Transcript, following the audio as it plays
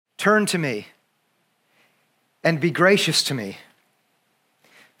turn to me and be gracious to me,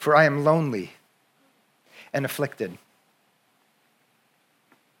 for I am lonely and afflicted.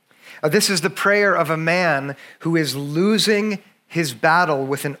 This is the prayer of a man who is losing his battle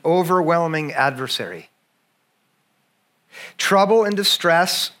with an overwhelming adversary. Trouble and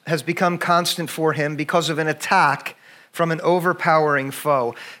distress has become constant for him because of an attack from an overpowering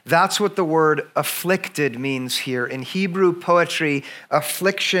foe. That's what the word afflicted means here. In Hebrew poetry,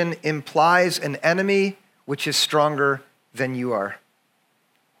 affliction implies an enemy which is stronger than you are.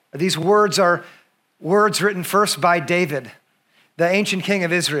 These words are words written first by David, the ancient king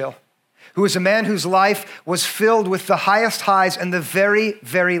of Israel, who was a man whose life was filled with the highest highs and the very,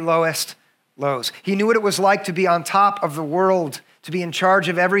 very lowest lows. He knew what it was like to be on top of the world, to be in charge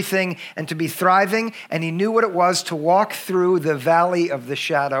of everything and to be thriving, and he knew what it was to walk through the valley of the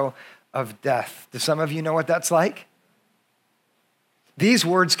shadow of death. Do some of you know what that's like? These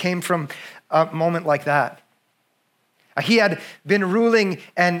words came from a moment like that. He had been ruling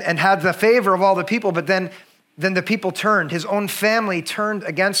and had the favor of all the people, but then the people turned. His own family turned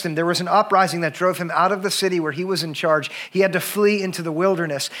against him. There was an uprising that drove him out of the city where he was in charge. He had to flee into the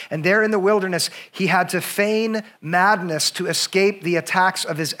wilderness. And there in the wilderness, he had to feign madness to escape the attacks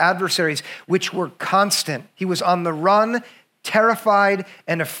of his adversaries, which were constant. He was on the run, terrified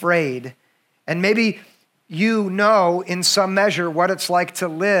and afraid. And maybe you know in some measure what it's like to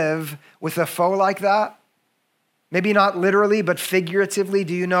live with a foe like that. Maybe not literally, but figuratively.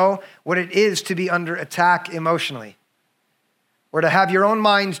 Do you know what it is to be under attack emotionally? Or to have your own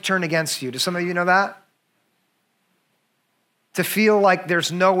mind turn against you? Do some of you know that? To feel like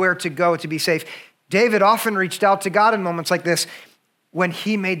there's nowhere to go to be safe. David often reached out to God in moments like this. When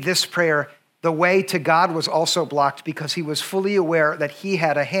he made this prayer, the way to God was also blocked because he was fully aware that he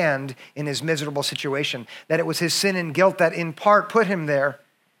had a hand in his miserable situation, that it was his sin and guilt that in part put him there.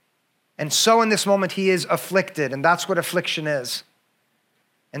 And so in this moment, he is afflicted, and that's what affliction is.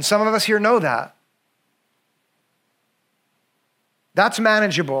 And some of us here know that. That's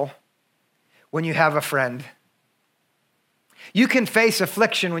manageable when you have a friend. You can face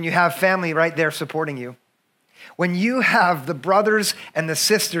affliction when you have family right there supporting you. When you have the brothers and the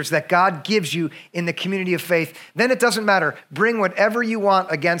sisters that God gives you in the community of faith, then it doesn't matter. Bring whatever you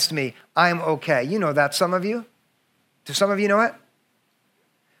want against me. I'm okay. You know that, some of you. Do some of you know it?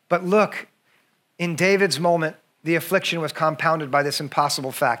 But look, in David's moment, the affliction was compounded by this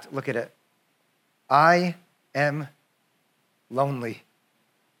impossible fact. Look at it. I am lonely.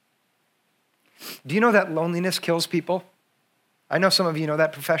 Do you know that loneliness kills people? I know some of you know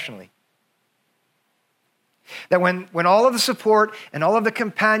that professionally. That when all of the support and all of the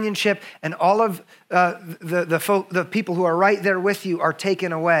companionship and all of the people who are right there with you are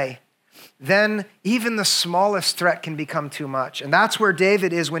taken away, then even the smallest threat can become too much. And that's where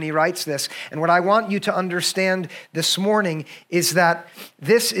David is when he writes this. And what I want you to understand this morning is that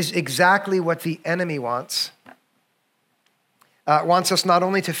this is exactly what the enemy wants. Wants us not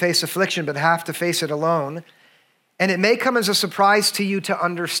only to face affliction, but have to face it alone. And it may come as a surprise to you to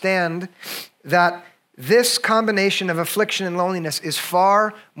understand that this combination of affliction and loneliness is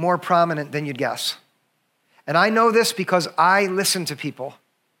far more prominent than you'd guess. And I know this because I listen to people.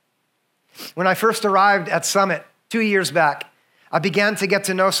 When I first arrived at Summit 2 years back, I began to get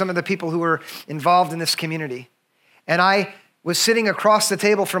to know some of the people who were involved in this community. And I was sitting across the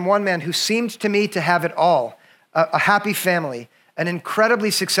table from one man who seemed to me to have it all: a happy family, an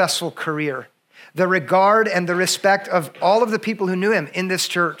incredibly successful career, the regard and the respect of all of the people who knew him in this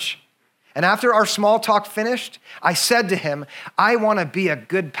church. And after our small talk finished, I said to him, I want to be a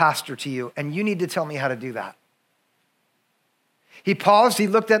good pastor to you, and you need to tell me how to do that. He paused, he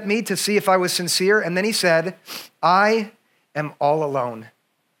looked at me to see if I was sincere, and then he said, I am all alone,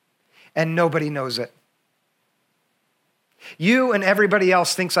 and nobody knows it. You and everybody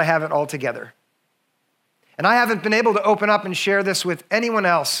else thinks I have it all together. And I haven't been able to open up and share this with anyone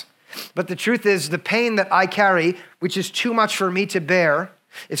else, but the truth is the pain that I carry, which is too much for me to bear,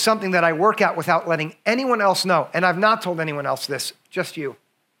 is something that I work out without letting anyone else know. And I've not told anyone else this, just you.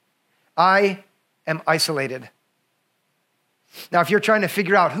 I am isolated. Now, if you're trying to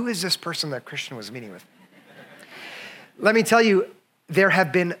figure out who is this person that Christian was meeting with, let me tell you, there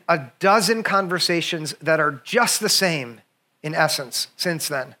have been a dozen conversations that are just the same in essence since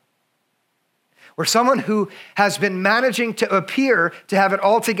then. Where someone who has been managing to appear to have it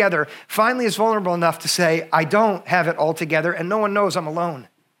all together finally is vulnerable enough to say, I don't have it all together and no one knows I'm alone.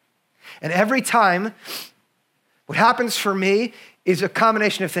 And every time, what happens for me is a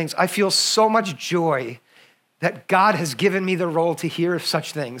combination of things. I feel so much joy that God has given me the role to hear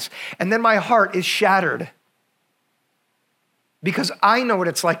such things. And then my heart is shattered. because I know what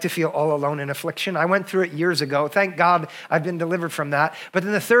it's like to feel all alone in affliction. I went through it years ago. Thank God I've been delivered from that. But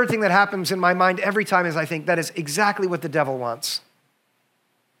then the third thing that happens in my mind every time is I think that is exactly what the devil wants.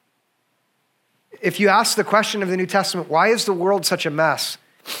 If you ask the question of the New Testament, why is the world such a mess?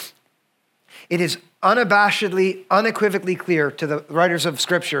 It is unabashedly, unequivocally clear to the writers of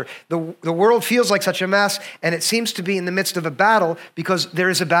Scripture. The world feels like such a mess, and it seems to be in the midst of a battle because there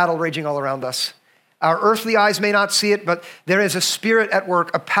is a battle raging all around us. Our earthly eyes may not see it, but there is a spirit at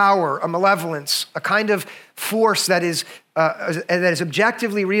work, a power, a malevolence, a kind of force that is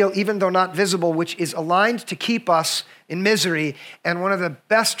objectively real, even though not visible, which is aligned to keep us in misery. And one of the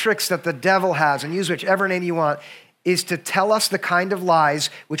best tricks that the devil has, and use whichever name you want, is to tell us the kind of lies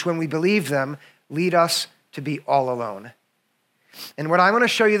which, when we believe them, lead us to be all alone. And what I want to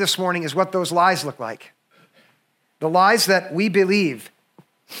show you this morning is what those lies look like. The lies that we believe,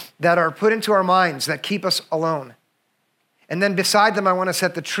 that are put into our minds, that keep us alone. And then beside them, I want to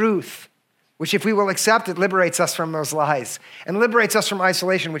set the truth, which if we will accept it, liberates us from those lies and liberates us from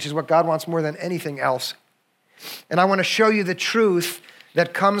isolation, which is what God wants more than anything else. And I want to show you the truth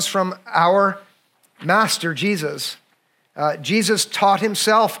that comes from our Master, Jesus. Jesus taught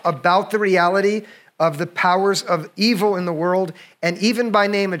himself about the reality of the powers of evil in the world, and even by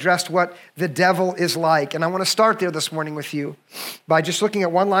name addressed what the devil is like. And I want to start there this morning with you by just looking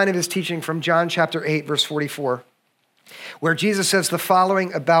at one line of his teaching from John chapter 8, verse 44, where Jesus says the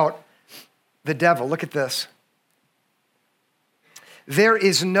following about the devil. Look at this. There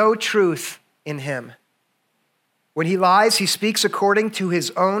is no truth in him. When he lies, he speaks according to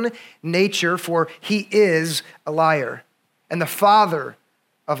his own nature, for he is a liar and the father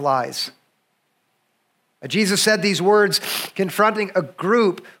of lies. Jesus said these words confronting a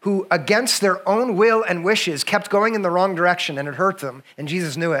group who, against their own will and wishes, kept going in the wrong direction, and it hurt them, and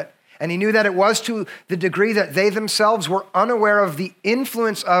Jesus knew it. And he knew that it was to the degree that they themselves were unaware of the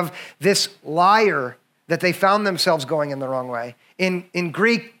influence of this liar that they found themselves going in the wrong way. In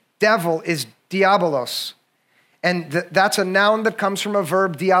Greek, devil is diabolos. And that's a noun that comes from a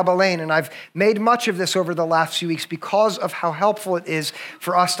verb, diabolein. And I've made much of this over the last few weeks because of how helpful it is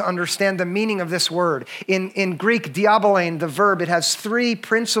for us to understand the meaning of this word. In Greek, diabolein, the verb, it has three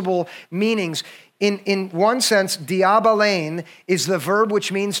principal meanings. In one sense, diabolein is the verb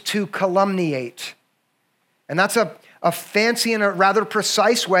which means to calumniate. And that's a fancy and a rather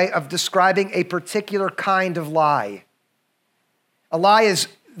precise way of describing a particular kind of lie. A lie is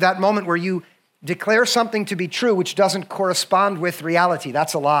that moment where you declare something to be true which doesn't correspond with reality.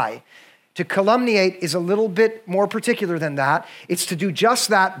 That's a lie. To calumniate is a little bit more particular than that. It's to do just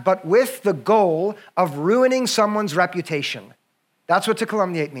that, but with the goal of ruining someone's reputation. That's what to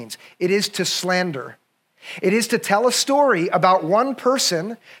calumniate means. It is to slander. It is to tell a story about one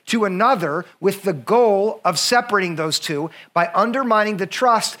person to another with the goal of separating those two by undermining the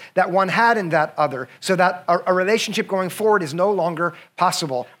trust that one had in that other, so that a relationship going forward is no longer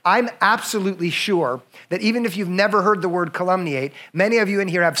possible. I'm absolutely sure that even if you've never heard the word calumniate, many of you in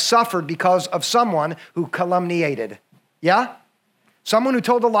here have suffered because of someone who calumniated. Yeah? Someone who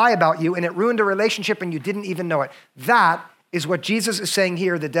told a lie about you and it ruined a relationship and you didn't even know it. That is what Jesus is saying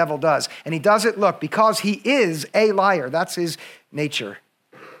here the devil does. And he does it, look, because he is a liar. That's his nature.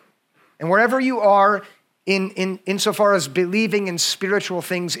 And wherever you are insofar as believing in spiritual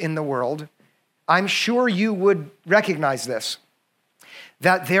things in the world, I'm sure you would recognize this,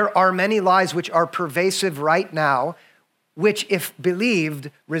 that there are many lies which are pervasive right now, which, if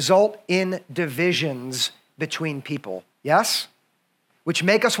believed, result in divisions between people. Yes? Which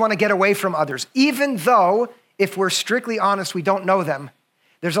make us want to get away from others, even though, if we're strictly honest, we don't know them.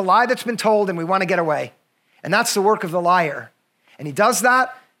 There's a lie that's been told and we want to get away. And that's the work of the liar. And he does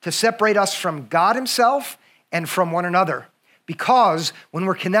that to separate us from God himself and from one another. Because when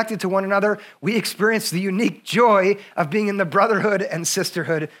we're connected to one another, we experience the unique joy of being in the brotherhood and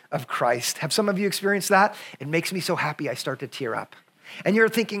sisterhood of Christ. Have some of you experienced that? It makes me so happy I start to tear up. And you're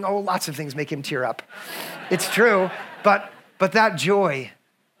thinking, oh, lots of things make him tear up. It's true, but that joy,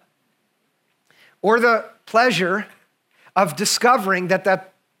 or the pleasure of discovering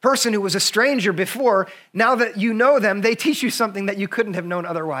that person who was a stranger before, now that you know them, they teach you something that you couldn't have known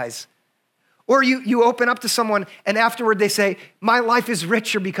otherwise. Or you open up to someone and afterward they say, my life is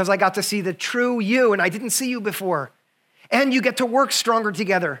richer because I got to see the true you and I didn't see you before. And you get to work stronger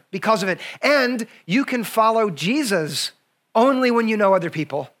together because of it. And you can follow Jesus only when you know other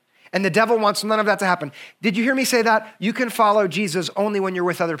people. And the devil wants none of that to happen. Did you hear me say that? You can follow Jesus only when you're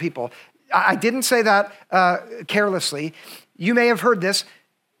with other people. I didn't say that carelessly. You may have heard this.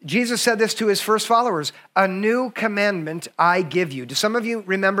 Jesus said this to his first followers, a new commandment I give you. Do some of you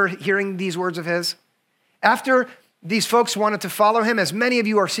remember hearing these words of his? After These folks wanted to follow him, as many of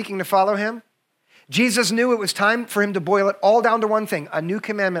you are seeking to follow him. Jesus knew it was time for him to boil it all down to one thing. A new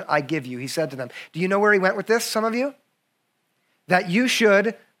commandment I give you, he said to them. Do you know where he went with this, some of you? That you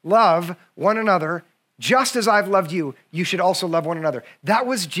should love one another just as I've loved you. You should also love one another. That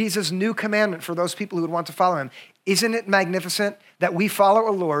was Jesus' new commandment for those people who would want to follow him. Isn't it magnificent that we follow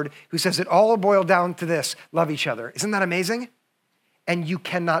a Lord who says it all boiled down to this, love each other? Isn't that amazing? And you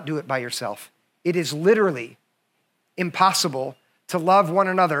cannot do it by yourself. It is literally impossible to love one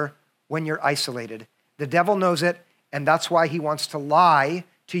another when you're isolated. The devil knows it, and that's why he wants to lie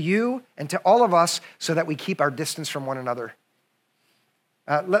to you and to all of us so that we keep our distance from one another.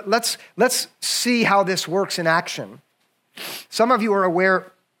 Let's see how this works in action. Some of you are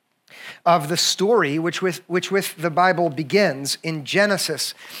aware of the story which with the Bible begins in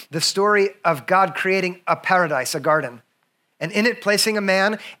Genesis, the story of God creating a paradise, a garden, and in it placing a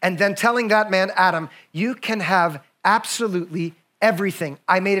man and then telling that man, Adam, you can have absolutely everything.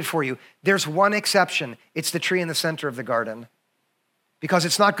 I made it for you. There's one exception. It's the tree in the center of the garden because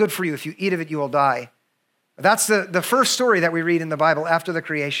it's not good for you. If you eat of it, you will die. That's the first story that we read in the Bible after the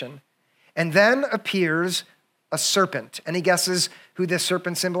creation. And then appears a serpent. Any guesses who this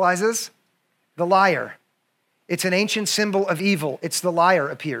serpent symbolizes? The liar. It's an ancient symbol of evil. It's the liar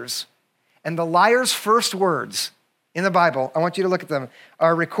appears. And the liar's first words in the Bible, I want you to look at them,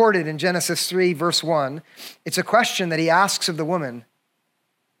 are recorded in Genesis 3, verse 1. It's a question that he asks of the woman.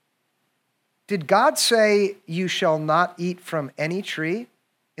 Did God say you shall not eat from any tree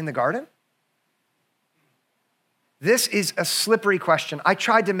in the garden? This is a slippery question. I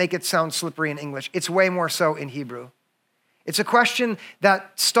tried to make it sound slippery in English. It's way more so in Hebrew. It's a question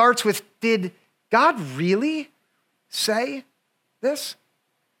that starts with, did God really say this?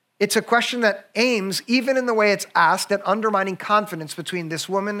 It's a question that aims, even in the way it's asked, at undermining confidence between this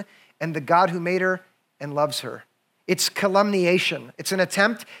woman and the God who made her and loves her. It's calumniation. It's an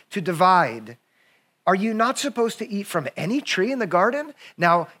attempt to divide. Are you not supposed to eat from any tree in the garden?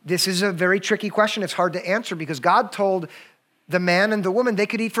 Now, this is a very tricky question. It's hard to answer because God told the man and the woman they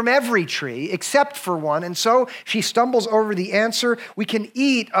could eat from every tree except for one. And so she stumbles over the answer. We can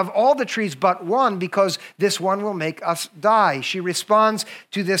eat of all the trees but one because this one will make us die. She responds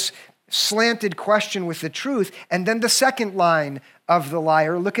to this slanted question with the truth. And then the second line of the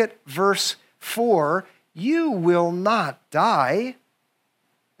liar, look at verse 4. You will not die.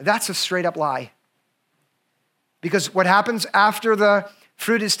 That's a straight up lie. Because what happens after the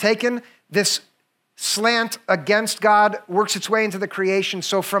fruit is taken, this slant against God works its way into the creation.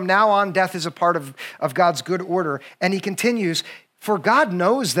 So from now on, death is a part of God's good order. And he continues, for God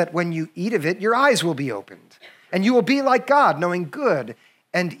knows that when you eat of it, your eyes will be opened. And you will be like God, knowing good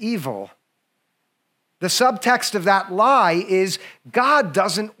and evil. The subtext of that lie is God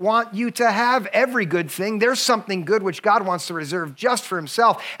doesn't want you to have every good thing. There's something good which God wants to reserve just for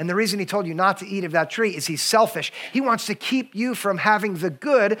himself. And the reason he told you not to eat of that tree is he's selfish. He wants to keep you from having the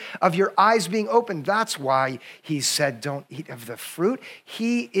good of your eyes being opened. That's why he said, don't eat of the fruit.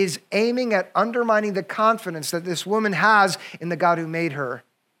 He is aiming at undermining the confidence that this woman has in the God who made her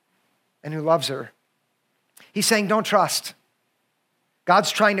and who loves her. He's saying, don't trust.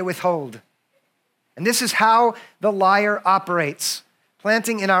 God's trying to withhold. And this is how the liar operates,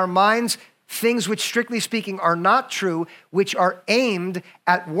 planting in our minds things which, strictly speaking, are not true, which are aimed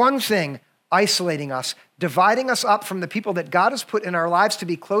at one thing, isolating us, dividing us up from the people that God has put in our lives to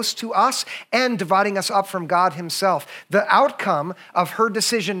be close to us, and dividing us up from God himself. The outcome of her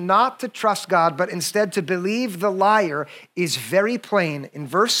decision not to trust God, but instead to believe the liar, is very plain. In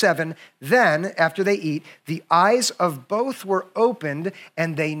verse 7, then, after they eat, the eyes of both were opened,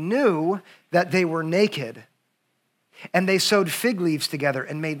 and they knew that they were naked. And they sewed fig leaves together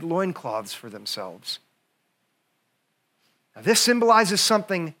and made loincloths for themselves. Now, this symbolizes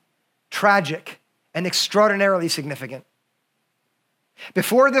something tragic and extraordinarily significant.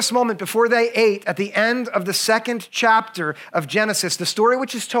 Before this moment, before they ate, at the end of the second chapter of Genesis, the story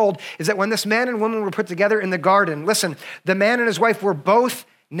which is told is that when this man and woman were put together in the garden, listen, the man and his wife were both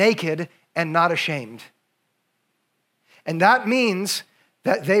naked and not ashamed. And that means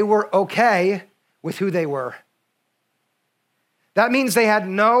that they were okay with who they were. That means they had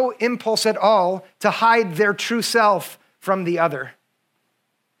no impulse at all to hide their true self from the other.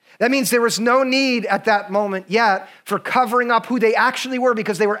 That means there was no need at that moment yet for covering up who they actually were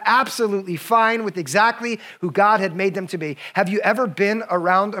because they were absolutely fine with exactly who God had made them to be. Have you ever been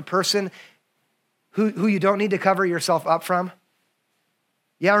around a person who you don't need to cover yourself up from?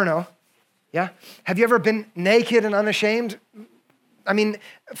 Yeah or no? Yeah? Have you ever been naked and unashamed? I mean,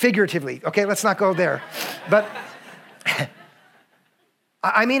 figuratively, okay, let's not go there. But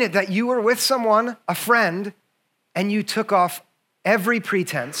I mean it, that you were with someone, a friend, and you took off every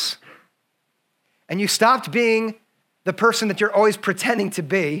pretense, and you stopped being the person that you're always pretending to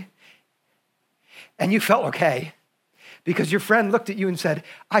be, and you felt okay because your friend looked at you and said,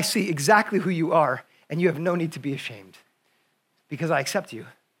 I see exactly who you are, and you have no need to be ashamed because I accept you.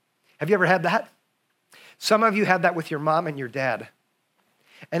 Have you ever had that? Some of you had that with your mom and your dad.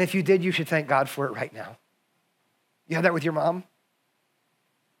 And if you did, you should thank God for it right now. You had that with your mom?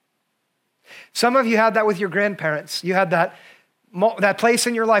 Some of you had that with your grandparents. You had that place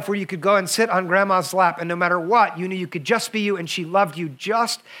in your life where you could go and sit on grandma's lap, and no matter what, you knew you could just be you, and she loved you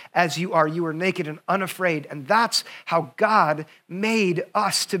just as you are. You were naked and unafraid, and that's how God made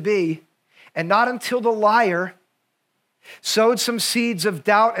us to be. And not until the liar sowed some seeds of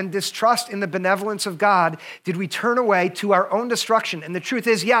doubt and distrust in the benevolence of God did we turn away to our own destruction. And the truth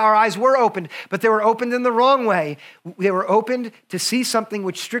is, yeah, our eyes were opened, but they were opened in the wrong way. They were opened to see something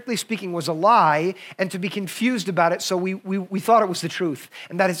which, strictly speaking, was a lie and to be confused about it, so we thought it was the truth.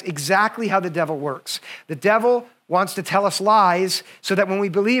 And that is exactly how the devil works. The devil wants to tell us lies so that when we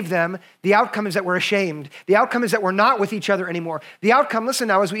believe them, the outcome is that we're ashamed. The outcome is that we're not with each other anymore. The outcome, listen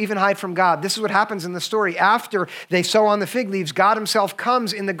now, is we even hide from God. This is what happens in the story. After they sow on the fig leaves, God himself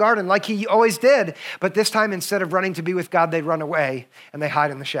comes in the garden like he always did. But this time, instead of running to be with God, they run away and they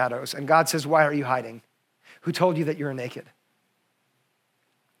hide in the shadows. And God says, why are you hiding? Who told you that you're naked?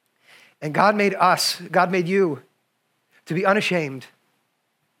 And God made you to be unashamed.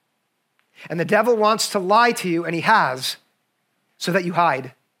 And the devil wants to lie to you, and he has, so that you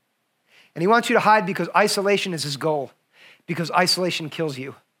hide. And he wants you to hide because isolation is his goal, because isolation kills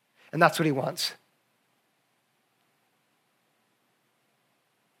you. And that's what he wants.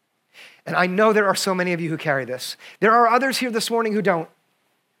 And I know there are so many of you who carry this. There are others here this morning who don't,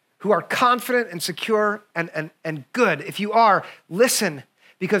 who are confident and secure and good. If you are, listen,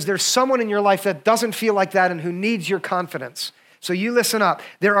 because there's someone in your life that doesn't feel like that and who needs your confidence. So you listen up.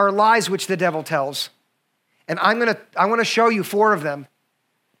 There are lies which the devil tells. And I want to show you 4 of them.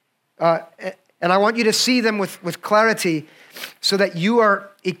 And I want you to see them with clarity so that you are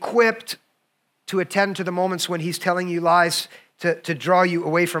equipped to attend to the moments when he's telling you lies to draw you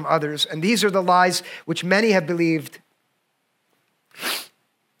away from others. And these are the lies which many have believed.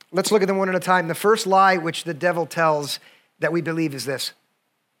 Let's look at them one at a time. The first lie which the devil tells that we believe is this: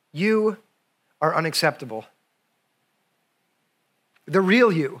 you are unacceptable. The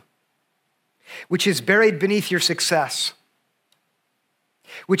real you, which is buried beneath your success,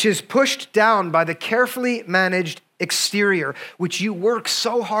 which is pushed down by the carefully managed exterior, which you work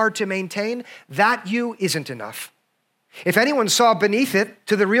so hard to maintain, that you isn't enough. If anyone saw beneath it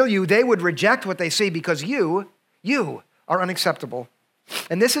to the real you, they would reject what they see because you are unacceptable.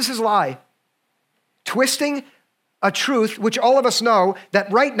 And this is his lie, twisting a truth which all of us know that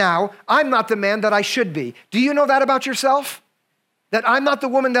right now, I'm not the man that I should be. Do you know that about yourself? That I'm not the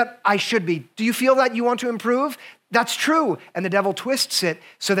woman that I should be. Do you feel that you want to improve? That's true. And the devil twists it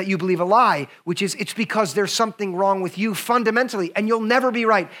so that you believe a lie, which is it's because there's something wrong with you fundamentally, and you'll never be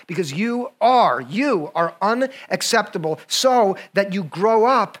right because you are unacceptable, so that you grow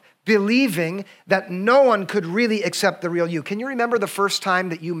up believing that no one could really accept the real you. Can you remember the first time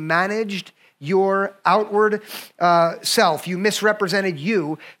that you managed your outward self? You misrepresented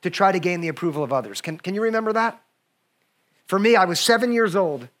you to try to gain the approval of others. Can you remember that? For me, I was 7 years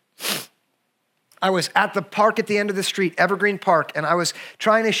old. I was at the park at the end of the street, Evergreen Park, and I was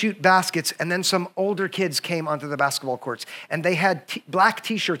trying to shoot baskets, and then some older kids came onto the basketball courts, and they had black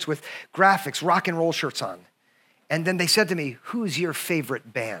t-shirts with graphics, rock and roll shirts on. And then they said to me, "Who's your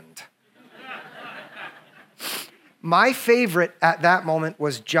favorite band?" My favorite at that moment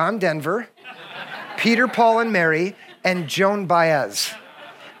was John Denver, Peter, Paul, and Mary, and Joan Baez.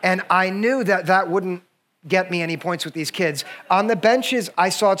 And I knew that that wouldn't get me any points with these kids. On the benches, I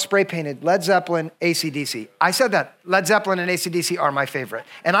saw it spray painted, Led Zeppelin, AC/DC. I said that, Led Zeppelin and AC/DC are my favorite.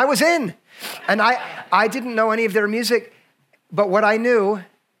 And I was in. And I didn't know any of their music, but what I knew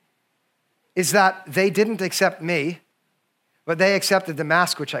is that they didn't accept me, but they accepted the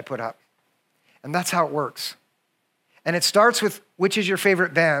mask which I put up. And that's how it works. And it starts with which is your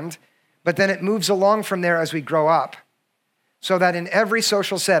favorite band, but then it moves along from there as we grow up. So that in every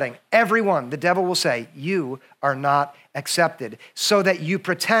social setting, everyone, the devil will say, you are not accepted. So that you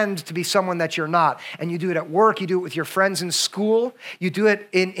pretend to be someone that you're not. And you do it at work, you do it with your friends in school, you do it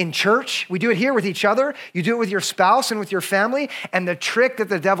in church, we do it here with each other, you do it with your spouse and with your family. And the trick that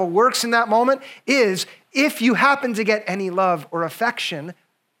the devil works in that moment is, if you happen to get any love or affection,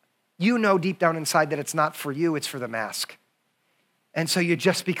 you know deep down inside that it's not for you, it's for the mask. And so you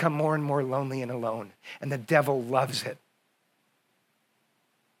just become more and more lonely and alone. And the devil loves it.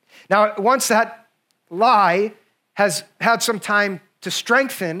 Now, once that lie has had some time to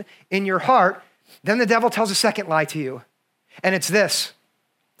strengthen in your heart, then the devil tells a second lie to you. And it's this: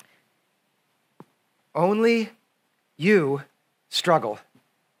 only you struggle.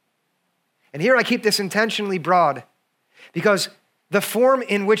 And here I keep this intentionally broad because the form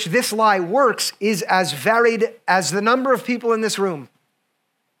in which this lie works is as varied as the number of people in this room.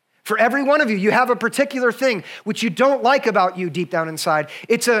 For every one of you, you have a particular thing which you don't like about you deep down inside.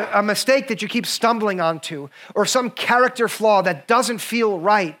 It's a mistake that you keep stumbling onto, or some character flaw that doesn't feel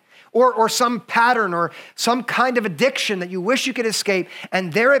right, or some pattern or some kind of addiction that you wish you could escape,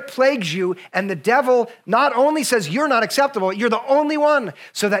 and there it plagues you, and the devil not only says you're not acceptable, you're the only one,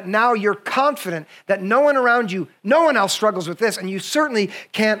 so that now you're confident that no one around you, no one else struggles with this, and you certainly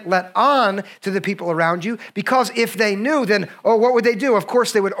can't let on to the people around you, because if they knew, then, what would they do? Of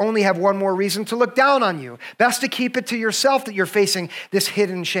course, they would only have one more reason to look down on you. Best to keep it to yourself that you're facing this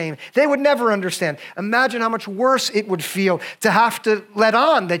hidden shame. They would never understand. Imagine how much worse it would feel to have to let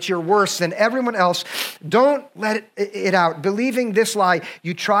on that you're worse than everyone else. Don't let it out. Believing this lie,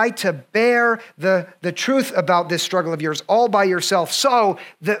 you try to bear the truth about this struggle of yours all by yourself. So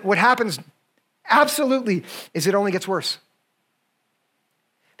that what happens absolutely is it only gets worse.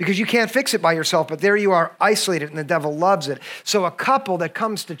 Because you can't fix it by yourself, but there you are isolated and the devil loves it. So a couple that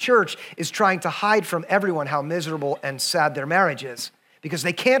comes to church is trying to hide from everyone how miserable and sad their marriage is, because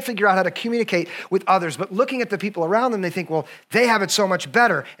they can't figure out how to communicate with others. But looking at the people around them, they think, well, they have it so much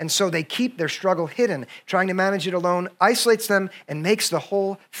better. And so they keep their struggle hidden. Trying to manage it alone isolates them and makes the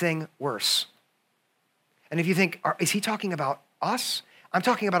whole thing worse. And if you think, is he talking about us? I'm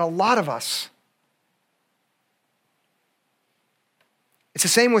talking about a lot of us. It's the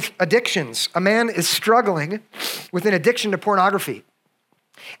same with addictions. A man is struggling with an addiction to pornography,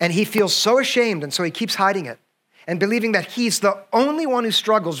 and he feels so ashamed, and so he keeps hiding it. And believing that he's the only one who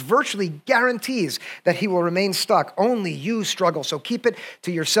struggles virtually guarantees that he will remain stuck. Only you struggle, so keep it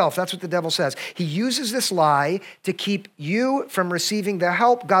to yourself. That's what the devil says. He uses this lie to keep you from receiving the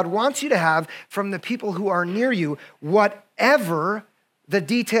help God wants you to have from the people who are near you, whatever the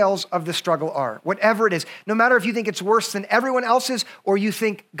details of the struggle are, whatever it is. No matter if you think it's worse than everyone else's, or you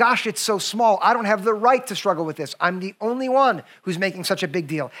think, gosh, it's so small, I don't have the right to struggle with this. I'm the only one who's making such a big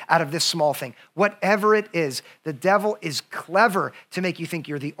deal out of this small thing. Whatever it is, the devil is clever to make you think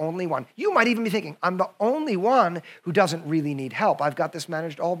you're the only one. You might even be thinking, I'm the only one who doesn't really need help. I've got this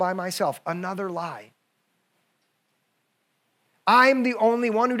managed all by myself. Another lie. I'm the only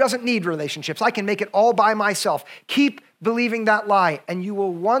one who doesn't need relationships. I can make it all by myself. Keep believing that lie, and you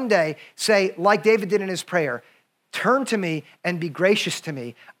will one day say, like David did in his prayer, turn to me and be gracious to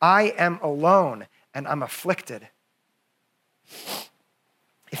me. I am alone and I'm afflicted.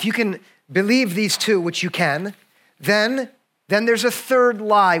 If you can believe these two, which you can, then there's a third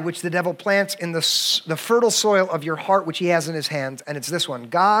lie which the devil plants in the fertile soil of your heart, which he has in his hands, and it's this one: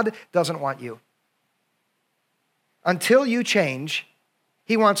 God doesn't want you. Until you change,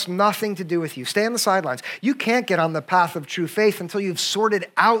 he wants nothing to do with you. Stay on the sidelines. You can't get on the path of true faith until you've sorted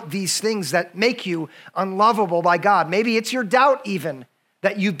out these things that make you unlovable by God. Maybe it's your doubt even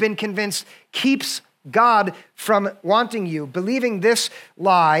that you've been convinced keeps God from wanting you. Believing this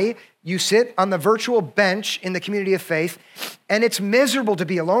lie, you sit on the virtual bench in the community of faith, and it's miserable to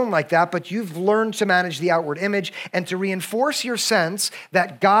be alone like that, but you've learned to manage the outward image and to reinforce your sense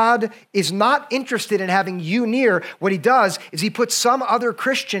that God is not interested in having you near. What he does is he puts some other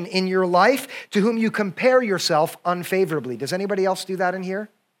Christian in your life to whom you compare yourself unfavorably. Does anybody else do that in here?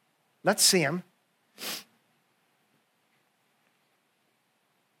 Let's see him.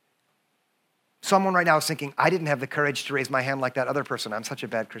 Someone right now is thinking, I didn't have the courage to raise my hand like that other person. I'm such a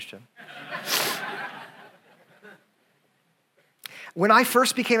bad Christian. When I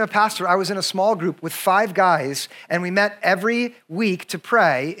first became a pastor, I was in a small group with 5 guys, and we met every week to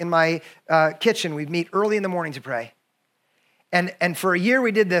pray in my kitchen. We'd meet early in the morning to pray. And for a year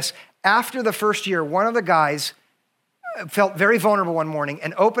we did this. After the first year, one of the guys felt very vulnerable one morning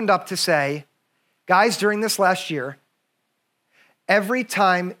and opened up to say, guys, during this last year, every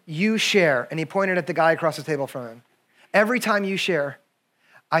time you share, and he pointed at the guy across the table from him, every time you share,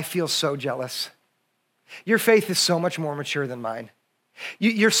 I feel so jealous. Your faith is so much more mature than mine.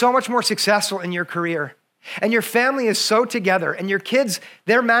 You're so much more successful in your career, and your family is so together, and your kids,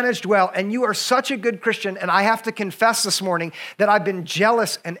 they're managed well, and you are such a good Christian, and I have to confess this morning that I've been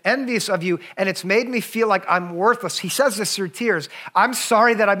jealous and envious of you, and it's made me feel like I'm worthless. He says this through tears. I'm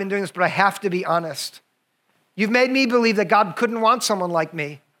sorry that I've been doing this, but I have to be honest. You've made me believe that God couldn't want someone like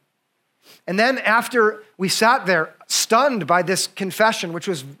me. And then after we sat there, stunned by this confession, which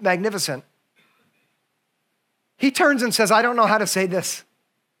was magnificent, he turns and says, I don't know how to say this,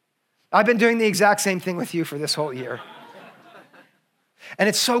 I've been doing the exact same thing with you for this whole year. And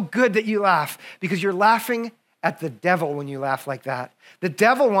it's so good that you laugh because you're laughing at the devil when you laugh like that. The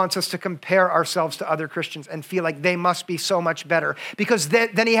devil wants us to compare ourselves to other Christians and feel like they must be so much better because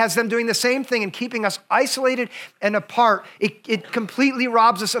then he has them doing the same thing and keeping us isolated and apart. It completely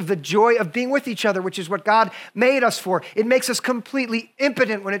robs us of the joy of being with each other, which is what God made us for. It makes us completely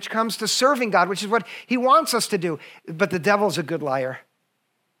impotent when it comes to serving God, which is what he wants us to do. But the devil's a good liar.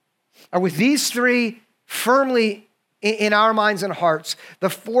 And with these three firmly in our minds and hearts, the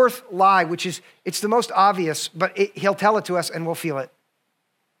fourth lie, which is, it's the most obvious, but he'll tell it to us and we'll feel it,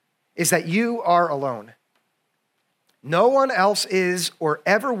 is that you are alone. No one else is or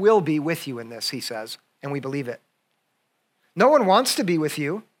ever will be with you in this, he says, and we believe it. No one wants to be with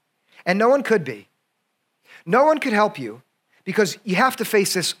you, and no one could be. No one could help you because you have to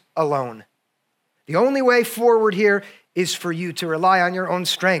face this alone. The only way forward here is for you to rely on your own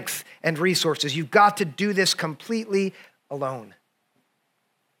strength and resources. You've got to do this completely alone.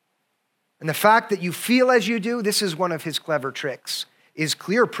 And the fact that you feel as you do, this is one of his clever tricks, is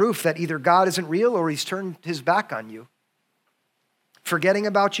clear proof that either God isn't real or he's turned his back on you. Forgetting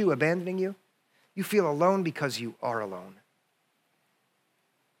about you, abandoning you. You feel alone because you are alone.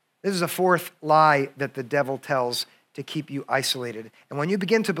 This is a fourth lie that the devil tells to keep you isolated. And when you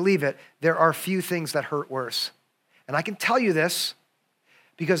begin to believe it, there are few things that hurt worse. And I can tell you this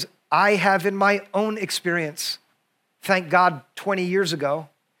because I have in my own experience, thank God 20 years ago,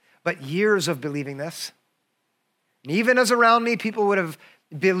 but years of believing this. And even as around me, people would have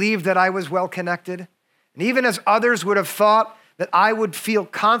believed that I was well connected. And even as others would have thought that I would feel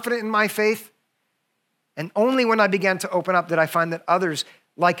confident in my faith. And only when I began to open up did I find that others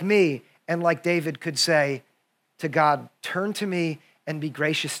like me and like David could say to God, turn to me and be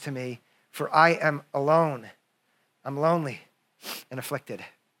gracious to me, for I am alone. I'm lonely and afflicted.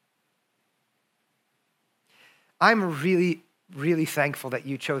 I'm really, really thankful that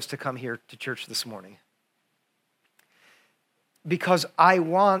you chose to come here to church this morning. Because I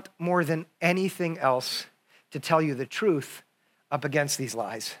want more than anything else to tell you the truth up against these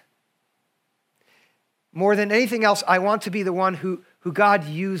lies. More than anything else, I want to be the one who God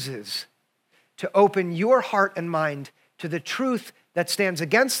uses to open your heart and mind to the truth that stands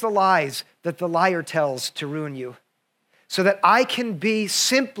against the lies that the liar tells to ruin you. So that I can be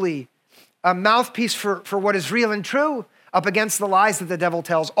simply a mouthpiece for what is real and true up against the lies that the devil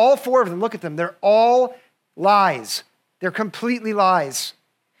tells. All four of them, look at them, they're all lies. They're completely lies.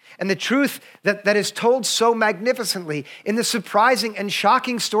 And the truth that is told so magnificently in the surprising and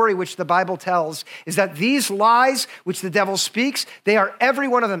shocking story which the Bible tells is that these lies which the devil speaks, they are every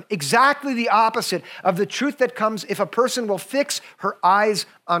one of them exactly the opposite of the truth that comes if a person will fix her eyes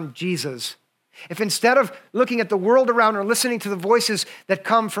on Jesus. If instead of looking at the world around her, listening to the voices that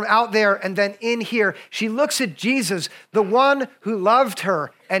come from out there and then in here, she looks at Jesus, the one who loved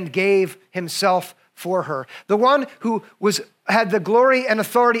her and gave himself for her, the one who had the glory and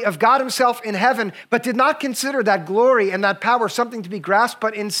authority of God himself in heaven, but did not consider that glory and that power something to be grasped,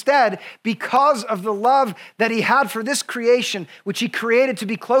 but instead, because of the love that he had for this creation, which he created to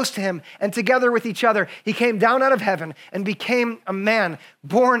be close to him and together with each other, he came down out of heaven and became a man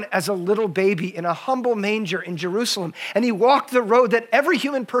born as a little baby in a humble manger in Jerusalem. And he walked the road that every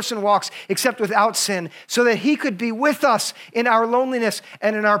human person walks except without sin, so that he could be with us in our loneliness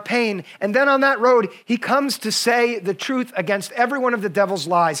and in our pain. And then on that road, he comes to say the truth against every one of the devil's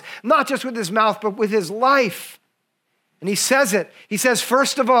lies, not just with his mouth, but with his life. And he says it. He says,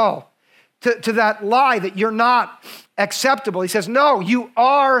 first of all, to that lie that you're not acceptable, he says, no, you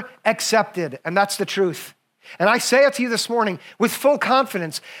are accepted. And that's the truth. And I say it to you this morning with full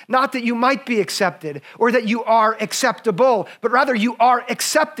confidence, not that you might be accepted or that you are acceptable, but rather you are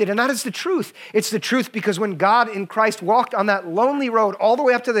accepted. And that is the truth. It's the truth because when God in Christ walked on that lonely road all the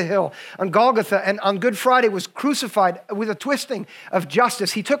way up to the hill on Golgotha and on Good Friday was crucified with a twisting of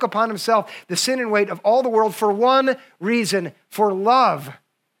justice, he took upon himself the sin and weight of all the world for one reason, for love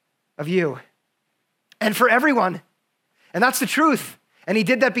of you and for everyone. And that's the truth. And he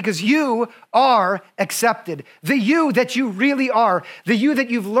did that because you are accepted. The you that you really are, the you that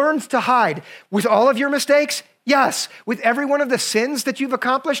you've learned to hide with all of your mistakes, yes. With every one of the sins that you've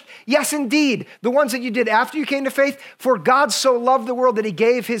accomplished, yes, indeed. The ones that you did after you came to faith, for God so loved the world that he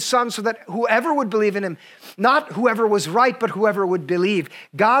gave his son so that whoever would believe in him, not whoever was right, but whoever would believe.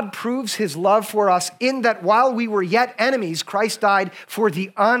 God proves his love for us in that while we were yet enemies, Christ died for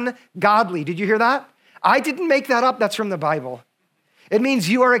the ungodly. Did you hear that? I didn't make that up. That's from the Bible. It means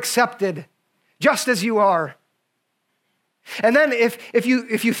you are accepted just as you are. And then if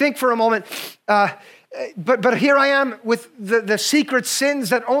you think for a moment, But here I am with the secret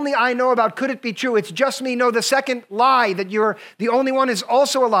sins that only I know about. Could it be true? It's just me. No, the second lie, that you're the only one, is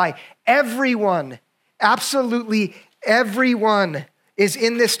also a lie. Everyone, absolutely everyone, is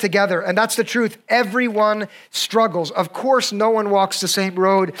in this together. And that's the truth. Everyone struggles. Of course, no one walks the same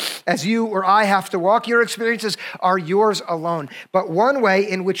road as you or I have to walk. Your experiences are yours alone. But one way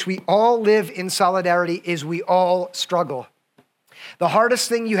in which we all live in solidarity is we all struggle. The hardest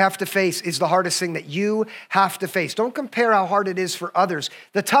thing you have to face is the hardest thing that you have to face. Don't compare how hard it is for others.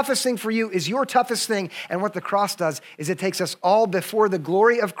 The toughest thing for you is your toughest thing. And what the cross does is it takes us all before the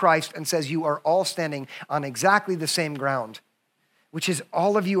glory of Christ and says you are all standing on exactly the same ground, which is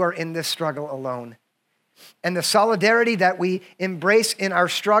all of you are in this struggle alone. And the solidarity that we embrace in our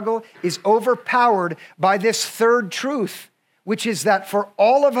struggle is overpowered by this third truth, which is that for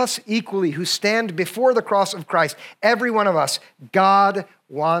all of us equally who stand before the cross of Christ, every one of us, God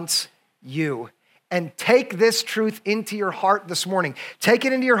wants you. And take this truth into your heart this morning. Take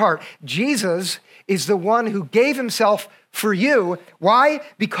it into your heart. Jesus is the one who gave himself for you. Why?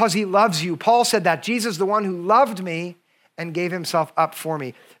 Because he loves you. Paul said that. Jesus is the one who loved me and gave himself up for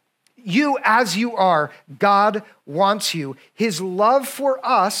me. You as you are, God wants you. His love for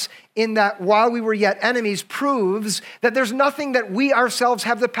us in that while we were yet enemies proves that there's nothing that we ourselves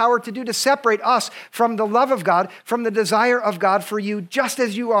have the power to do to separate us from the love of God, from the desire of God for you, just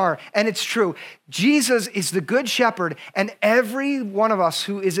as you are. And it's true. Jesus is the good shepherd, and every one of us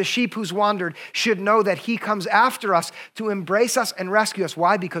who is a sheep who's wandered should know that he comes after us to embrace us and rescue us.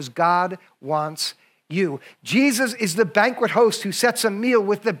 Why? Because God wants you. Jesus is the banquet host who sets a meal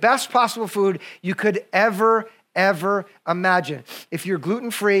with the best possible food you could ever imagine. If you're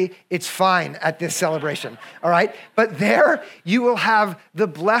gluten-free, it's fine at this celebration, all right? But there you will have the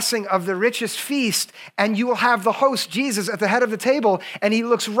blessing of the richest feast, and you will have the host, Jesus, at the head of the table, and he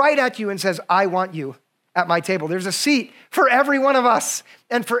looks right at you and says, I want you at my table. There's a seat for every one of us,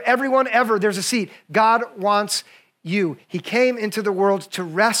 and for everyone ever, there's a seat. God wants you. He came into the world to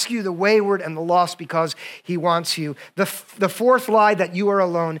rescue the wayward and the lost because he wants you. The fourth lie, that you are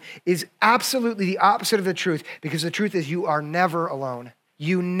alone, is absolutely the opposite of the truth, because the truth is you are never alone.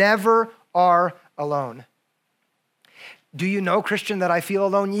 You never are alone. Do you know, Christian, that I feel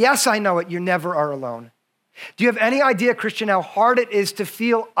alone? Yes, I know it. You never are alone. Do you have any idea, Christian, how hard it is to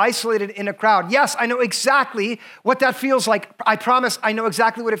feel isolated in a crowd? Yes, I know exactly what that feels like. I promise I know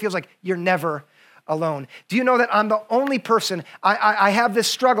exactly what it feels like. You're never alone. Do you know that I'm the only person? I have this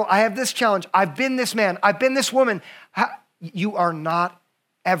struggle. I have this challenge. I've been this man. I've been this woman. You are not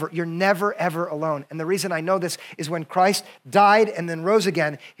ever. You're never, ever alone. And the reason I know this is when Christ died and then rose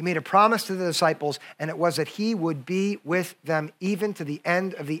again, he made a promise to the disciples, and it was that he would be with them even to the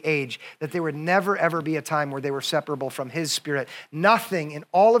end of the age, that there would never, ever be a time where they were separable from his spirit. Nothing in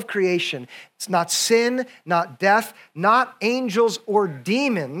all of creation, it's not sin, not death, not angels or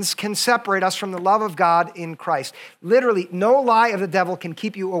demons can separate us from the love of God in Christ. Literally, no lie of the devil can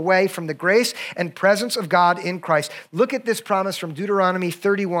keep you away from the grace and presence of God in Christ. Look at this promise from Deuteronomy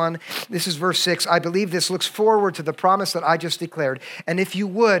 31. This is verse 6. I believe this looks forward to the promise that I just declared. And if you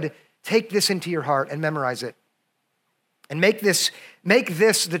would, take this into your heart and memorize it. And make this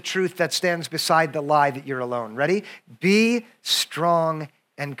the truth that stands beside the lie that you're alone. Ready? Be strong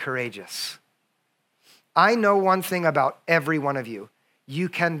and courageous. I know one thing about every one of you. You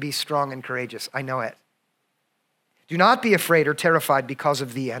can be strong and courageous. I know it. Do not be afraid or terrified because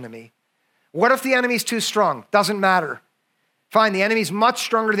of the enemy. What if the enemy's too strong? Doesn't matter. Fine, the enemy's much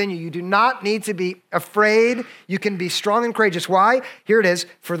stronger than you. You do not need to be afraid. You can be strong and courageous. Why? Here it is.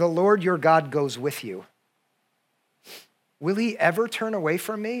 For the Lord your God goes with you. Will he ever turn away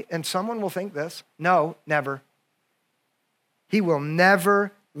from me? And someone will think this. No, never. He will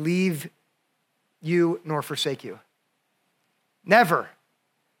never leave you nor forsake you. Never.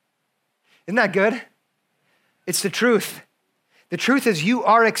 Isn't that good? It's the truth. The truth is you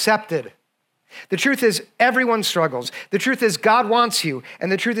are accepted. The truth is everyone struggles. The truth is God wants you.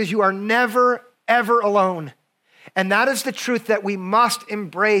 And the truth is you are never, ever alone. And that is the truth that we must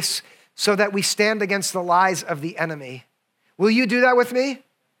embrace so that we stand against the lies of the enemy. Will you do that with me?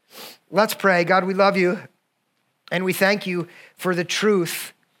 Let's pray. God, we love you. And we thank you for the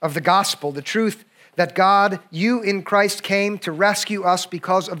truth of the gospel, the truth that God, you in Christ came to rescue us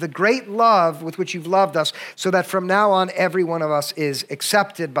because of the great love with which you've loved us, so that from now on, every one of us is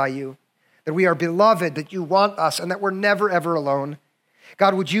accepted by you, that we are beloved, that you want us, and that we're never, ever alone.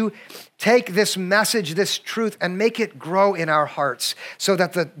 God, would you take this message, this truth, and make it grow in our hearts so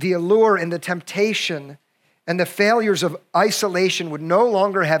that the allure and the temptation and the failures of isolation would no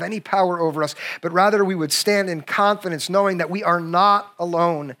longer have any power over us, but rather we would stand in confidence knowing that we are not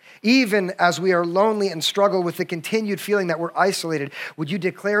alone. Even as we are lonely and struggle with the continued feeling that we're isolated, would you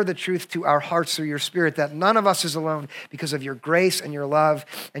declare the truth to our hearts through your Spirit that none of us is alone because of your grace and your love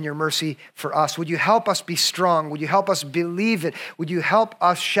and your mercy for us? Would you help us be strong? Would you help us believe it? Would you help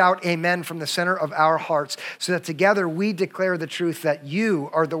us shout amen from the center of our hearts so that together we declare the truth that you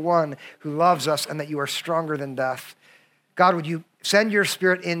are the one who loves us and that you are stronger than death? God, would you send your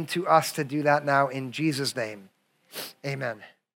Spirit into us to do that now in Jesus' name? Amen.